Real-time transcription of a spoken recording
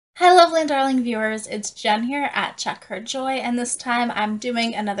Hi lovely and darling viewers, it's Jen here at Check Her Joy, and this time I'm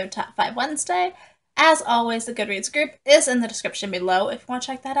doing another Top 5 Wednesday. As always, the Goodreads group is in the description below if you want to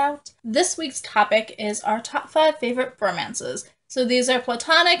check that out. This week's topic is our top 5 favorite bromances. So these are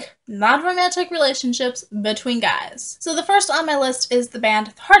platonic, non-romantic relationships between guys. So the first on my list is the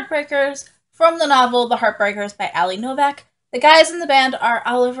band The Heartbreakers from the novel The Heartbreakers by Ali Novak. The guys in the band are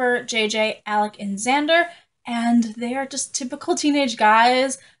Oliver, JJ, Alec, and Xander, and they are just typical teenage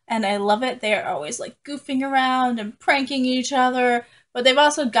guys, and I love it. They are always like goofing around and pranking each other, but they've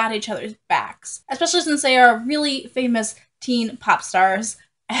also got each other's backs, especially since they are really famous teen pop stars,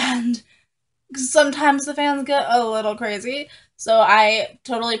 and sometimes the fans get a little crazy. So I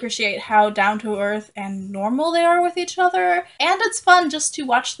totally appreciate how down to earth and normal they are with each other, and it's fun just to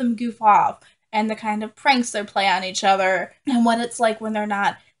watch them goof off and the kind of pranks they play on each other and what it's like when they're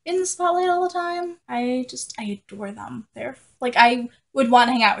not in the spotlight all the time. I adore them. They're like, I would want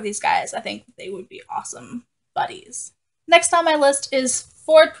to hang out with these guys. I think they would be awesome buddies. Next on my list is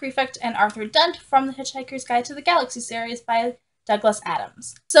Ford Prefect and Arthur Dent from the Hitchhiker's Guide to the Galaxy series by Douglas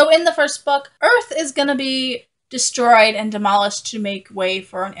Adams. So in the first book, Earth is going to be destroyed and demolished to make way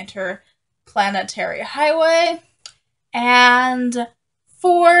for an interplanetary highway, and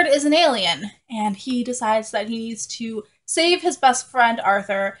Ford is an alien, and he decides that he needs to save his best friend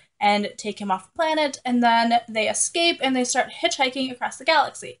Arthur and take him off the planet, and then they escape and they start hitchhiking across the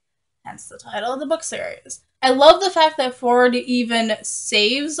galaxy. Hence the title of the book series. I love the fact that Ford even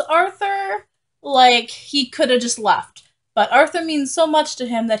saves Arthur. Like, he could have just left. But Arthur means so much to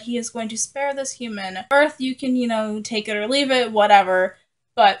him that he is going to spare this human. Earth, you can, take it or leave it, whatever.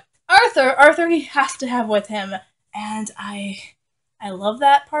 But Arthur he has to have with him. And I love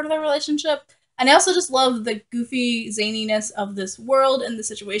that part of their relationship. And I also just love the goofy zaniness of this world and the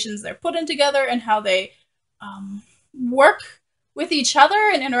situations they're put in together and how they work with each other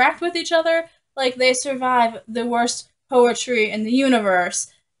and interact with each other. Like, they survive the worst poetry in the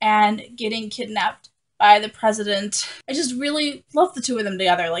universe and getting kidnapped by the president. I just really love the two of them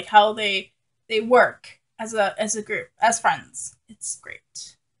together, like how they work as a group, as friends. It's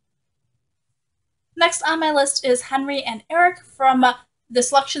great. Next on my list is Henry and Eric from the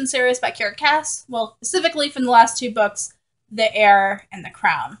Selection series by Kara Cass. Well, specifically from the last two books, The Heir and The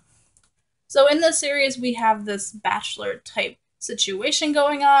Crown. So in this series, we have this bachelor type situation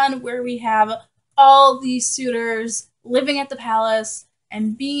going on where we have all these suitors living at the palace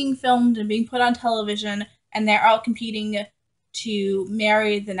and being filmed and being put on television, and they're all competing to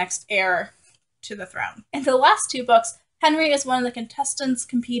marry the next heir to the throne. In the last two books, Henry is one of the contestants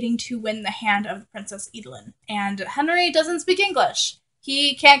competing to win the hand of Princess Edelyn, and Henry doesn't speak English.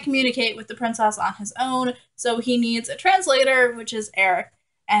 He can't communicate with the princess on his own, so he needs a translator, which is Eric,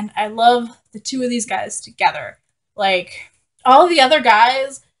 and I love the two of these guys together. Like, all the other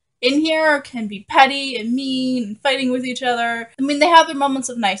guys in here can be petty and mean and fighting with each other. I mean, they have their moments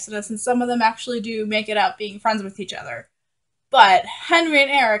of niceness, and some of them actually do make it out being friends with each other. But Henry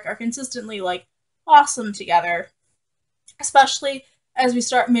and Eric are consistently, like, awesome together, especially as we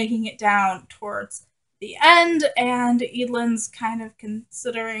start making it down towards the end, and Edelyn's kind of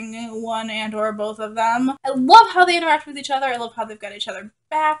considering one and or both of them. I love how they interact with each other. I love how they've got each other's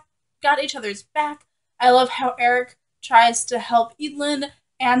back. I love how Eric tries to help Edelyn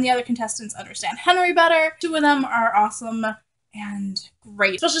and the other contestants understand Henry better. Two of them are awesome and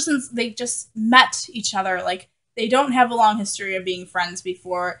great, especially since they just met each other. Like, they don't have a long history of being friends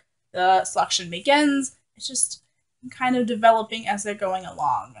before the selection begins. It's just kind of developing as they're going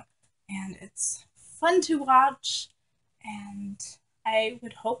along, and it's fun to watch, and I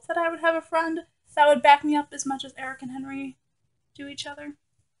would hope that I would have a friend that would back me up as much as Eric and Henry do each other.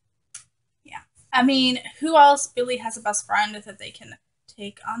 Yeah. I mean, who else really has a best friend that they can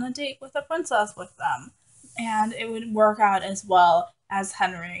take on a date with a princess with them? And it would work out as well as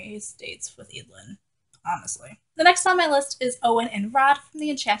Henry's dates with Edelyn, honestly. The next on my list is Owen and Rod from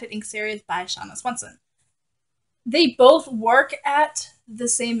the Enchanted Ink series by Shauna Swenson. They both work at the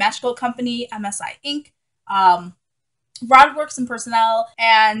same magical company, MSI Inc. Rod works in personnel,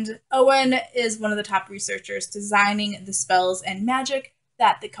 and Owen is one of the top researchers designing the spells and magic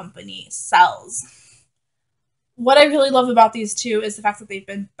that the company sells. What I really love about these two is the fact that they've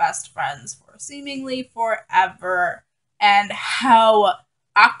been best friends for seemingly forever, and how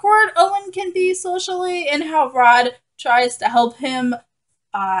awkward Owen can be socially, and how Rod tries to help him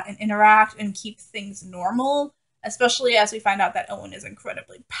and interact and keep things normal, especially as we find out that Owen is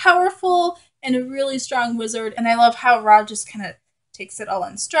incredibly powerful and a really strong wizard. And I love how Rod just kind of takes it all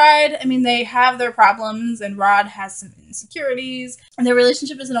in stride. I mean, they have their problems, and Rod has some insecurities, and their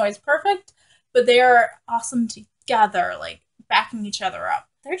relationship isn't always perfect, but they are awesome together, like backing each other up.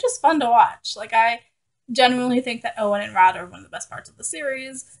 they're just fun to watch. Like, I genuinely think that Owen and Rod are one of the best parts of the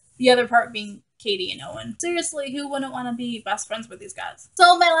series. The other part being Katie and Owen. Seriously, who wouldn't want to be best friends with these guys?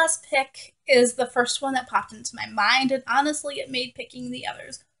 So my last pick is the first one that popped into my mind, and honestly, it made picking the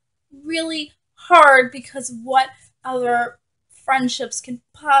others really hard because what other friendships can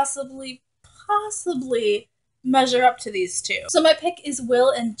possibly measure up to these two? So my pick is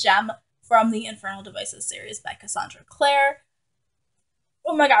Will and Jem from the Infernal Devices series by Cassandra Clare.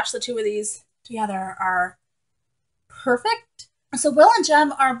 Oh my gosh, the two of these together are perfect. So Will and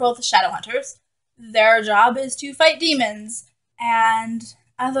Jem are both shadow hunters. Their job is to fight demons and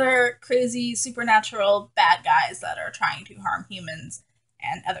other crazy supernatural bad guys that are trying to harm humans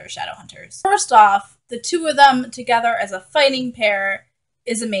and other shadow hunters. First off, the two of them together as a fighting pair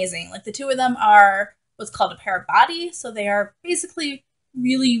is amazing. Like, the two of them are what's called a pair of body, so they are basically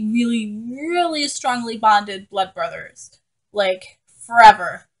really strongly bonded blood brothers. Like,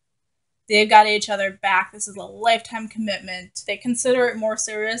 forever. They've got each other back. This is a lifetime commitment. They consider it more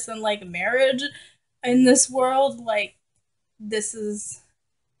serious than, like, marriage in this world. Like, this is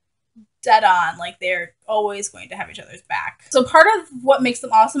dead on. Like, they're always going to have each other's back. So part of what makes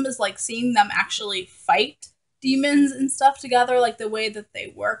them awesome is, like, seeing them actually fight demons and stuff together, like the way that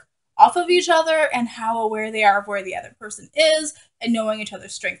they work off of each other and how aware they are of where the other person is and knowing each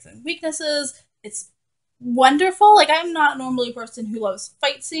other's strengths and weaknesses. It's wonderful. Like, I'm not normally a person who loves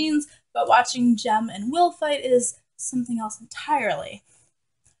fight scenes, but watching Jem and Will fight is something else entirely.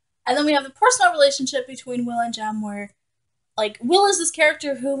 And then we have the personal relationship between Will and Jem where, like, Will is this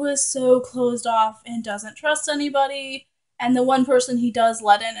character who is so closed off and doesn't trust anybody, and the one person he does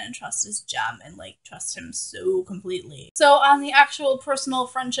let in and trust is Jem, and, like, trusts him so completely. So on the actual personal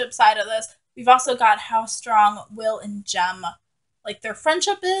friendship side of this, we've also got how strong Will and Jem, like, their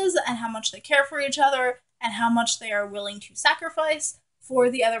friendship is, and how much they care for each other, and how much they are willing to sacrifice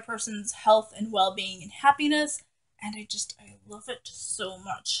for the other person's health and well-being and happiness, and I love it so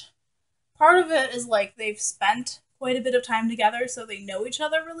much. Part of it is, like, they've spent quite a bit of time together, so they know each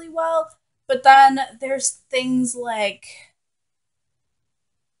other really well, but then there's things like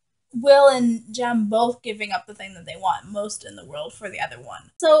Will and Jem both giving up the thing that they want most in the world for the other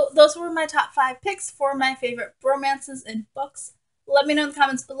one. So those were my top 5 picks for my favorite bromances in books. Let me know in the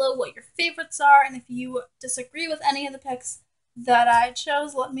comments below what your favorites are, and if you disagree with any of the picks that I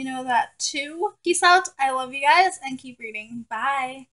chose, let me know that too. Peace out, I love you guys, and keep reading. Bye!